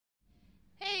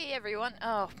everyone.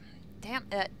 Oh, damn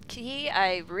that key.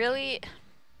 I'm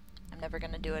never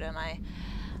gonna do it, am I?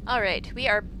 Alright, we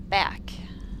are back.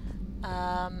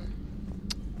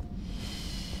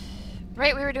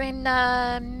 Right, we were doing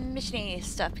mission-y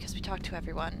stuff because we talked to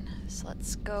everyone. So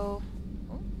let's go.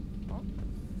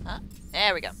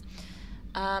 There we go.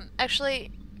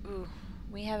 Actually,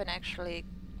 we haven't actually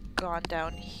gone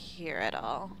down here at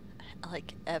all.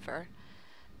 Like, ever.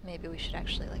 Maybe we should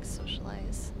actually, like,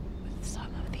 socialize with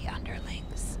some of the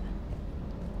underlings.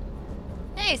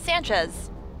 Hey,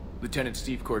 Sanchez! Lieutenant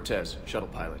Steve Cortez, shuttle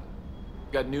pilot.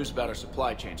 Got news about our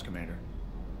supply chains, Commander.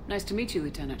 Nice to meet you,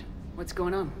 Lieutenant. What's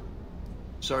going on?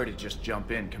 Sorry to just jump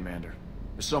in, Commander.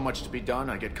 There's so much to be done,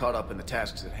 I get caught up in the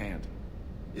tasks at hand.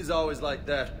 He's always like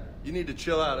that. You need to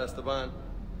chill out, Esteban.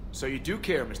 So you do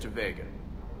care, Mr. Vega?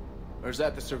 Or is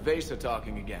that the Cerveza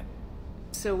talking again?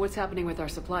 So what's happening with our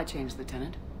supply chains,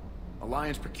 Lieutenant?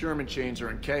 Alliance procurement chains are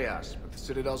in chaos, but the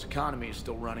Citadel's economy is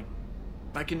still running.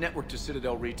 I can network to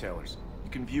Citadel retailers.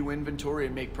 You can view inventory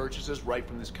and make purchases right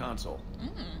from this console.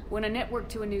 When I network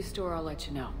to a new store, I'll let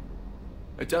you know.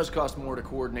 It does cost more to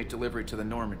coordinate delivery to the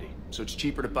Normandy, so it's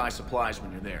cheaper to buy supplies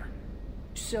when you're there.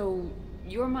 So,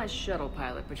 you're my shuttle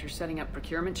pilot, but you're setting up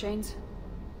procurement chains?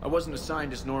 I wasn't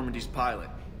assigned as Normandy's pilot.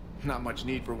 Not much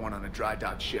need for one on a dry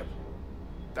dock ship.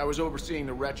 I was overseeing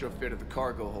the retrofit of the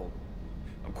cargo hold.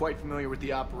 I'm quite familiar with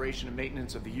the operation and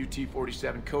maintenance of the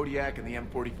UT-47 Kodiak and the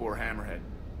M44 Hammerhead.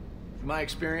 From my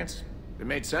experience, it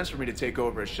made sense for me to take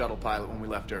over as shuttle pilot when we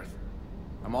left Earth.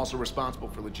 I'm also responsible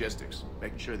for logistics,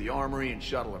 making sure the armory and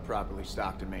shuttle are properly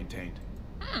stocked and maintained.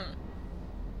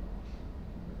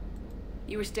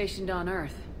 You were stationed on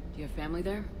Earth. Do you have family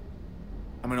there?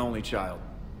 I'm an only child.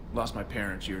 Lost my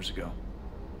parents years ago.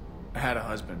 I had a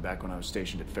husband back when I was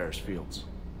stationed at Ferris Fields.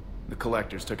 The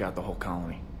collectors took out the whole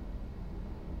colony.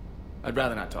 I'd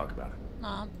rather not talk about it.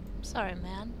 Aw, sorry,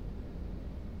 man.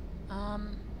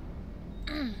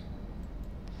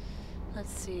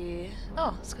 Let's see.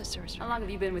 Oh, let's go service. How long have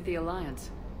you been with the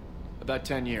Alliance? About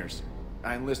 10 years.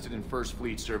 I enlisted in First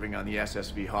Fleet serving on the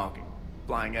SSV Hawking,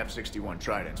 flying F-61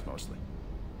 Tridents mostly.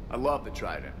 I love the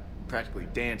Trident. Practically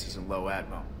dances in low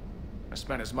atmo. I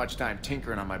spent as much time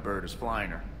tinkering on my bird as flying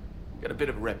her. Got a bit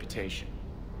of a reputation.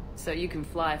 So you can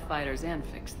fly fighters and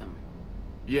fix them?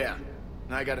 Yeah,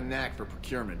 and I got a knack for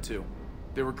procurement too.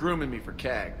 They were grooming me for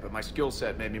CAG, but my skill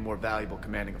set made me more valuable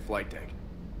commanding a flight deck.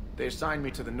 They assigned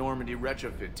me to the Normandy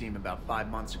retrofit team about 5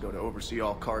 months ago to oversee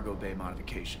all cargo bay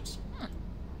modifications.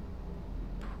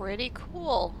 Pretty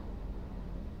cool.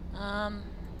 Yeah.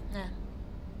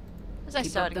 As I Keep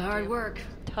up started the hard to. work.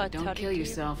 Don't kill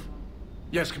yourself.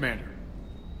 Yes, Commander.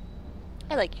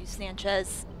 I like you,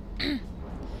 Sanchez.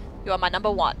 You are my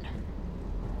number one.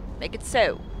 Make it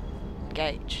so.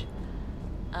 Engage.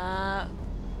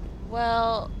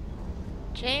 Well,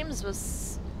 James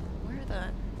was... Where the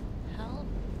hell?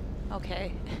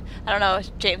 Okay. I don't know,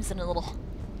 James in a little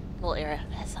area.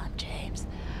 Yes, I'm James.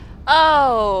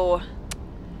 Oh!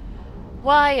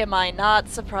 Why am I not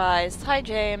surprised? Hi,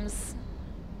 James.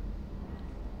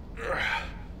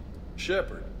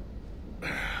 Shepard.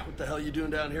 What the hell are you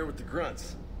doing down here with the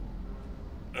grunts?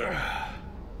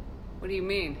 What do you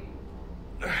mean?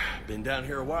 Been down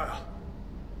here a while.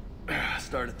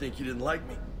 Started to think you didn't like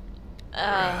me.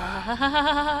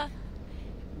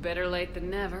 Better late than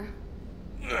never.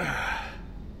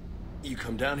 You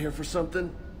come down here for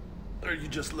something? Or are you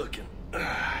just looking?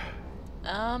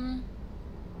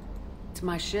 It's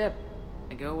my ship.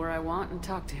 I go where I want and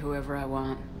talk to whoever I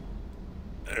want.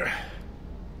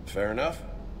 Fair enough.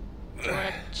 Do you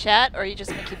want to chat, or are you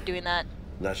just going to keep doing that?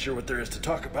 Not sure what there is to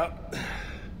talk about.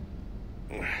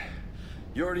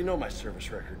 You already know my service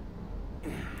record.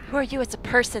 Who are you as a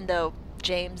person, though,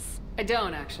 James? I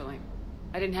don't, actually.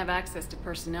 I didn't have access to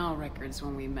personnel records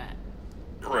when we met.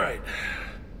 Right.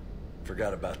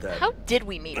 Forgot about that. How did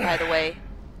we meet, by the way?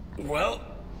 Well...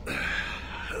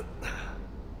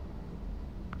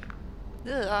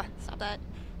 Ugh, stop that.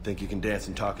 Think you can dance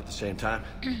and talk at the same time?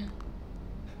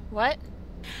 What?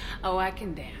 Oh, I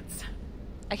can dance.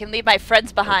 I can leave my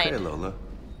friends behind. Okay, Lola.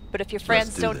 But if your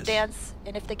friends do don't this. dance,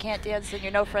 and if they can't dance, then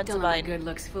you're no friends Don't of let my mine. good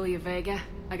looks fool you, Vega.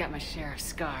 I got my share of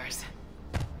scars.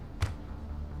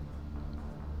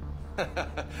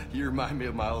 You remind me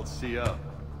of my old CO.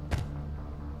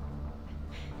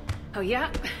 Oh,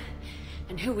 yeah?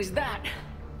 And who was that?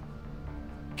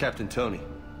 Captain Tony.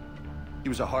 He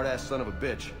was a hard-ass son of a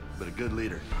bitch, but a good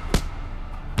leader.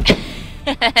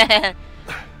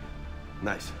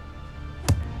 Nice.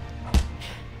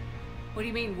 What do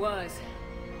you mean, was?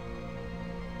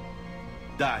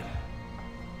 Died.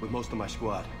 With most of my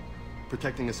squad.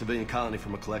 Protecting a civilian colony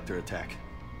from a collector attack.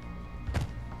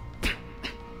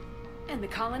 And the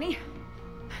colony?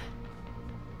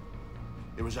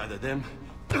 It was either them,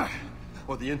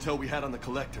 or the intel we had on the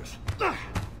collectors.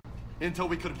 Intel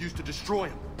we could have used to destroy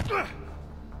them.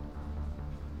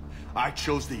 I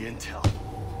chose the intel.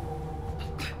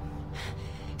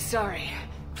 Sorry.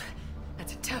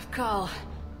 That's a tough call.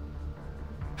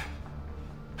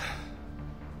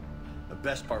 The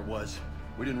best part was,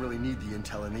 we didn't really need the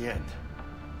intel in the end.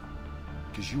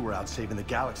 Because you were out saving the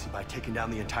galaxy by taking down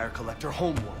the entire collector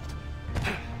homeworld.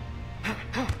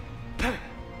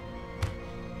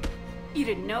 You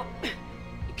didn't know.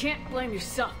 You can't blame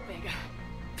yourself, Vega.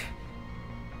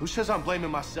 Who says I'm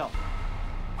blaming myself?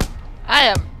 I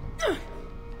am.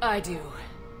 I do.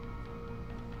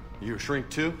 You a shrink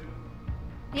too?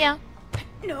 Yeah.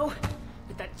 No,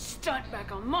 but that stunt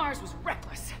back on Mars was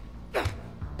reckless. You're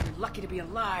lucky to be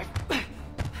alive.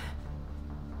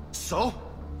 So?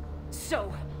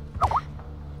 So,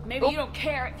 maybe you don't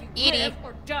care if you live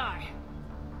or die.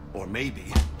 Or maybe...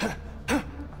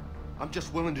 I'm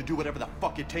just willing to do whatever the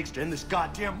fuck it takes to end this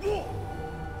goddamn war!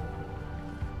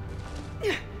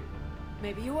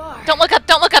 Maybe you are. Don't look up,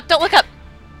 don't look up, don't look up!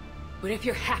 But if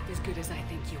you're half as good as I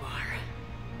think you are,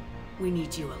 we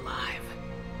need you alive.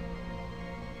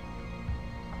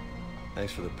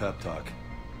 Thanks for the pep talk.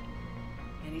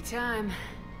 Anytime.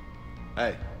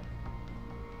 Hey.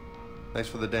 Thanks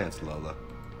for the dance, Lola.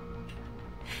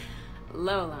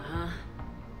 Lola, huh?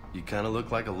 You kinda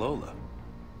look like a Lola.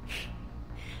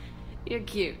 You're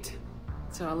cute.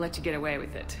 So I'll let you get away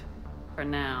with it. For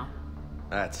now.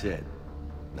 That's it.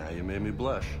 Now you made me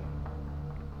blush.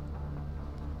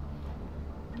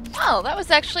 Oh, that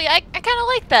was actually, I kind of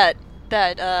like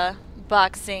that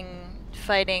boxing,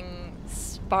 fighting,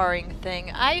 sparring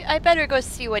thing. I better go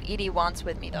see what Edie wants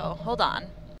with me, though. Hold on.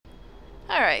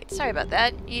 Alright, sorry about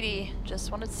that. Edie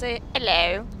just wanted to say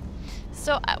hello.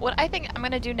 So, what I think I'm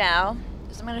going to do now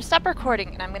is I'm going to stop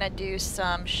recording and I'm going to do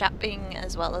some shopping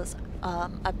as well as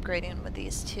upgrading with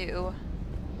these two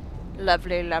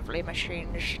lovely, lovely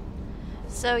machines.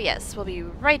 So, yes, we'll be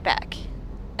right back.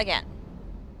 Again.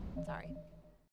 Sorry.